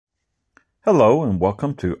Hello and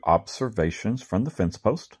welcome to Observations from the Fence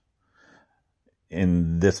Post.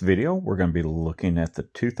 In this video, we're going to be looking at the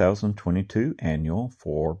 2022 annual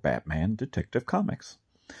for Batman Detective Comics.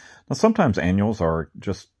 Now, sometimes annuals are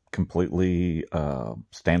just completely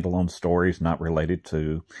standalone stories, not related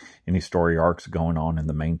to any story arcs going on in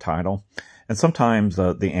the main title. And sometimes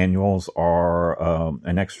the annuals are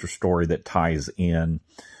an extra story that ties in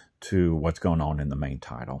to what's going on in the main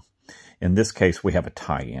title. In this case, we have a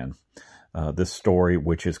tie-in. This story,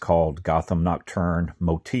 which is called Gotham Nocturne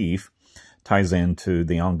Motif, ties into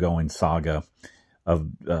the ongoing saga of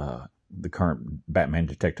the current Batman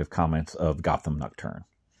Detective Comics of Gotham Nocturne.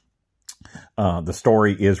 The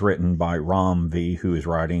story is written by Ram V, who is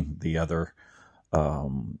writing the other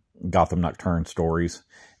Gotham Nocturne stories.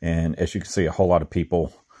 And as you can see, a whole lot of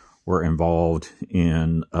people were involved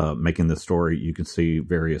in making this story. You can see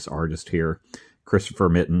various artists here: Christopher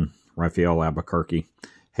Mitten, Raphael Albuquerque,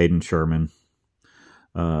 Hayden Sherman.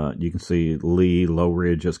 You can see Lee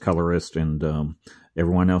Lowridge as colorist, and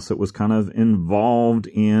everyone else that was kind of involved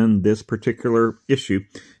in this particular issue.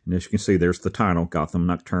 And as you can see, there's the title, Gotham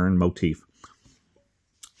Nocturne Motif.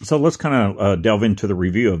 So let's kind of delve into the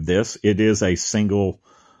review of this. It is a single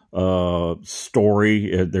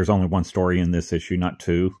story. There's only one story in this issue, not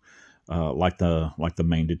two, like the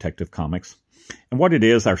main Detective Comics. And what it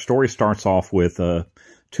is, our story starts off with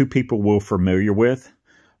two people we're familiar with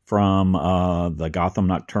from the Gotham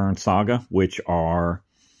Nocturne saga, which are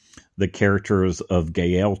the characters of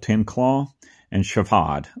Gael Tenclaw and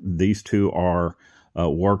Shavad. These two are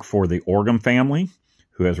work for the Orgham family,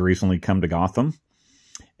 who has recently come to Gotham.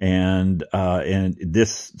 And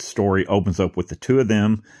this story opens up with the two of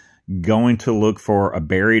them going to look for a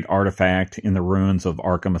buried artifact in the ruins of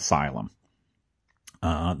Arkham Asylum.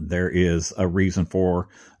 There is a reason for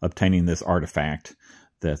obtaining this artifact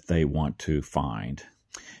that they want to find.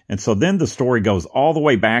 And so then the story goes all the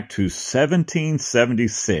way back to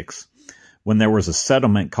 1776, when there was a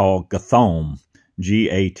settlement called Gathome,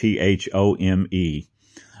 G-A-T-H-O-M-E.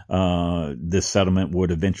 This settlement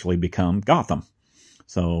would eventually become Gotham.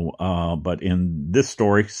 So, but in this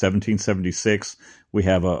story, 1776, we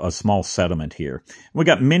have a small settlement here. We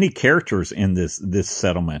got many characters in this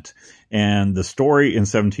settlement. And the story in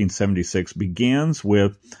 1776 begins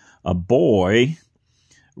with a boy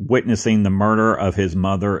witnessing the murder of his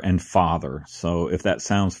mother and father. So if that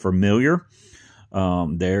sounds familiar,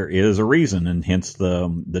 there is a reason, and hence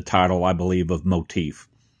the title, I believe, of Motif.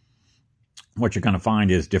 What you're going to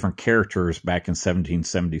find is different characters back in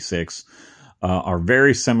 1776 are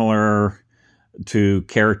very similar to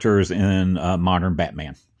characters in modern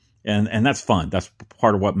Batman. And that's fun. That's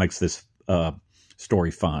part of what makes this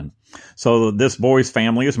story fun. So this boy's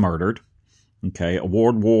family is murdered. Okay,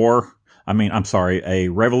 a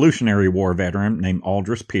Revolutionary War veteran named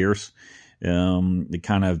Aldous Pierce. It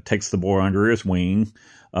kind of takes the boy under his wing.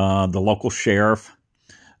 The local sheriff,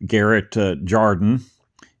 Garrett Jardin,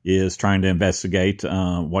 is trying to investigate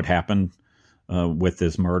what happened with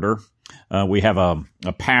this murder. We have a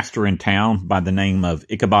pastor in town by the name of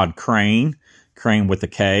Ichabod Crane, Crane with a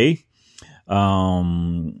K.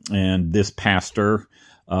 And this pastor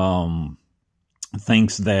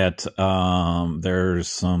thinks that there's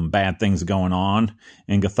some bad things going on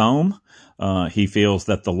in Gotham. He feels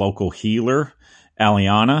that the local healer,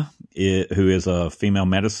 Aliana, who is a female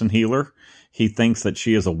medicine healer, he thinks that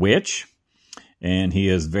she is a witch, and he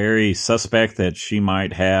is very suspect that she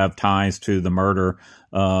might have ties to the murder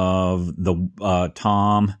of the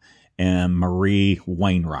Tom and Marie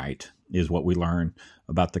Wainwright, is what we learn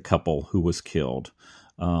about the couple who was killed.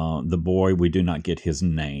 The boy, we do not get his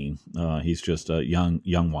name. He's just a young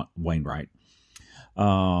Wainwright.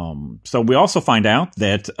 So we also find out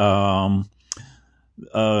that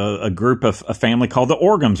a family called the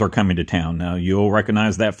Orghams are coming to town. Now, you'll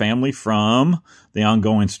recognize that family from the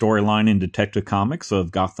ongoing storyline in Detective Comics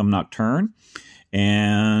of Gotham Nocturne.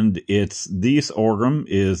 And this Orgham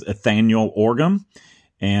is Nathaniel Orgham.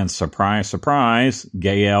 And surprise, surprise,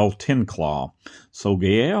 Gael Tenclaw. So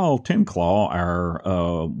Gael Tenclaw,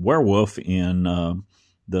 our werewolf in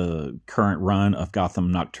the current run of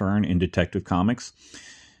Gotham Nocturne in Detective Comics,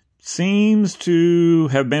 seems to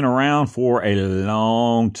have been around for a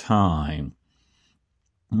long time.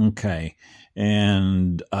 Okay.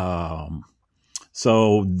 And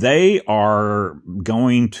so they are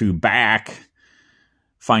going to back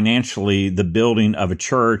financially the building of a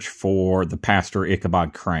church for the pastor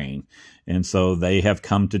Ichabod Crane. And so they have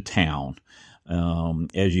come to town.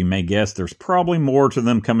 As you may guess, there's probably more to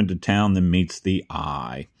them coming to town than meets the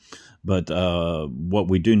eye. But what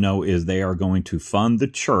we do know is they are going to fund the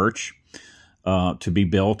church to be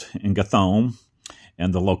built in Gotham.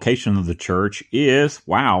 And the location of the church is,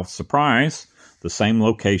 wow, surprise, the same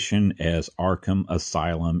location as Arkham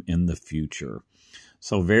Asylum in the future.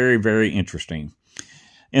 So very, very interesting.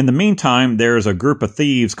 In the meantime, there's a group of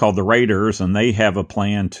thieves called the Raiders, and they have a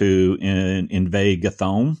plan to invade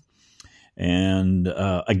Gotham. And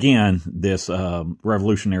again, this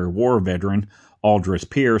Revolutionary War veteran, Aldrich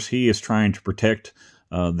Pierce, he is trying to protect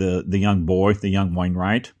the young boy, the young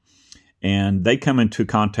Wainwright. And they come into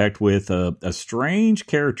contact with a strange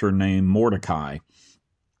character named Mordecai,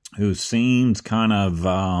 who seems kind of,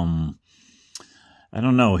 I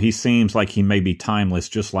don't know, he seems like he may be timeless,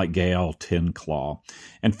 just like Gale Tenclaw.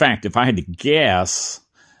 In fact, if I had to guess,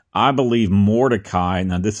 I believe Mordecai,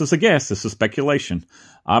 now this is a guess, this is speculation,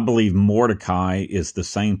 I believe Mordecai is the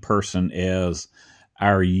same person as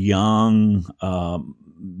our young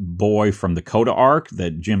boy from the Coda arc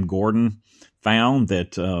that Jim Gordon found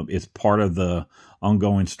that is part of the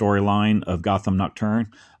ongoing storyline of Gotham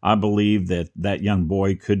Nocturne. I believe that that young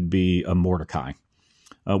boy could be a Mordecai.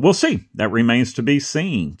 We'll see. That remains to be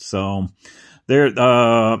seen. So there,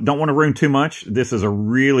 don't want to ruin too much. This is a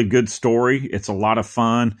really good story. It's a lot of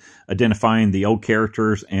fun identifying the old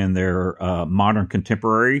characters and their modern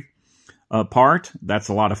contemporary part. That's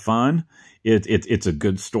a lot of fun. It's a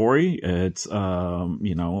good story. It's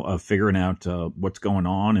figuring out what's going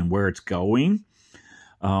on and where it's going.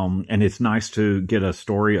 And it's nice to get a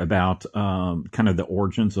story about kind of the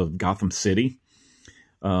origins of Gotham City.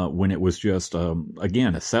 When it was just,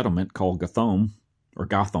 again, a settlement called Gotham, or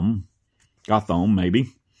Gotham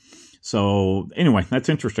maybe. So anyway, that's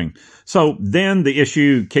interesting. So then the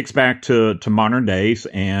issue kicks back to modern days,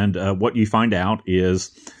 and what you find out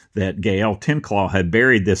is that Gale Tenclaw had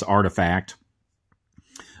buried this artifact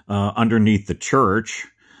underneath the church,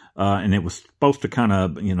 and it was supposed to kind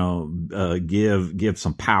of, give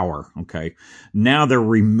some power. Okay. Now they're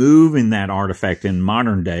removing that artifact in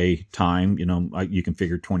modern day time. You can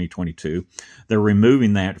figure 2022. They're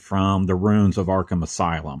removing that from the ruins of Arkham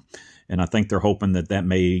Asylum. And I think they're hoping that that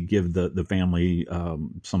may give the family,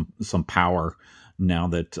 some power now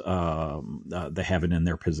that, they have it in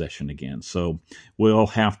their possession again. So we'll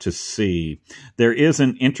have to see. There is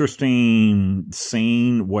an interesting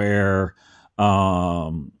scene where,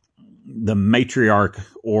 the matriarch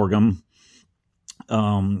Orgham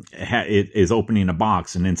it is opening a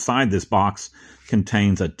box, and inside this box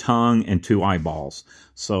contains a tongue and 2 eyeballs.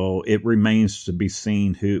 So it remains to be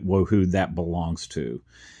seen who that belongs to.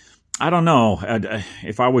 I don't know.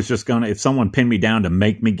 If I was just if someone pinned me down to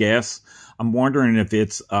make me guess, I'm wondering if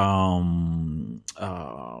it's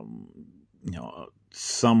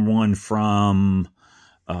someone from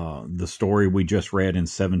the story we just read in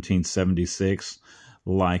 1776.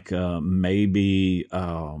 Like maybe,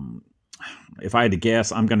 if I had to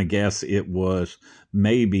guess, I'm going to guess it was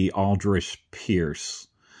maybe Aldrich Pierce.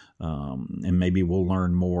 And maybe we'll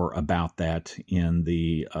learn more about that in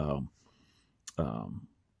the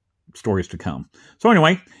stories to come. So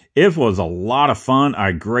anyway, it was a lot of fun.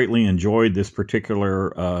 I greatly enjoyed this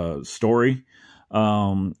particular story.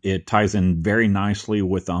 It ties in very nicely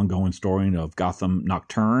with the ongoing story of Gotham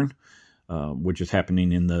Nocturne, which is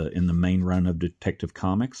happening in the main run of Detective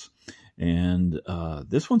Comics. And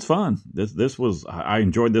this one's fun. I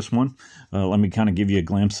enjoyed this one. Let me kind of give you a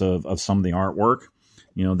glimpse of some of the artwork.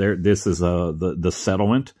 This is the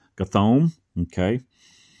settlement, Gotham. Okay.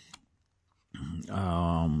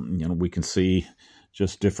 We can see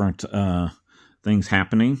just different things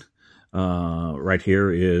happening. Right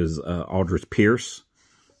here is Aldrich Pierce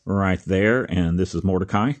right there, and this is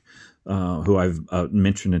Mordecai, who I've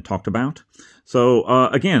mentioned and talked about. So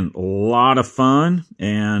again, a lot of fun,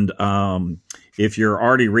 and if you're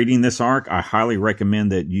already reading this arc, I highly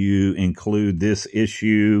recommend that you include this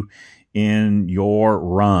issue in your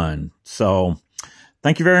run. So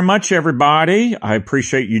thank you very much, everybody. I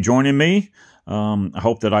appreciate you joining me. I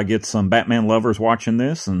hope that I get some Batman lovers watching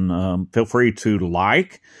this, and feel free to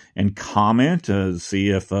like and comment to see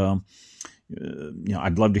if I'd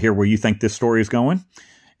love to hear where you think this story is going.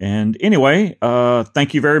 And anyway,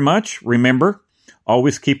 thank you very much. Remember,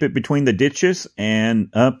 always keep it between the ditches,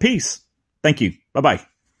 and peace. Thank you. Bye-bye.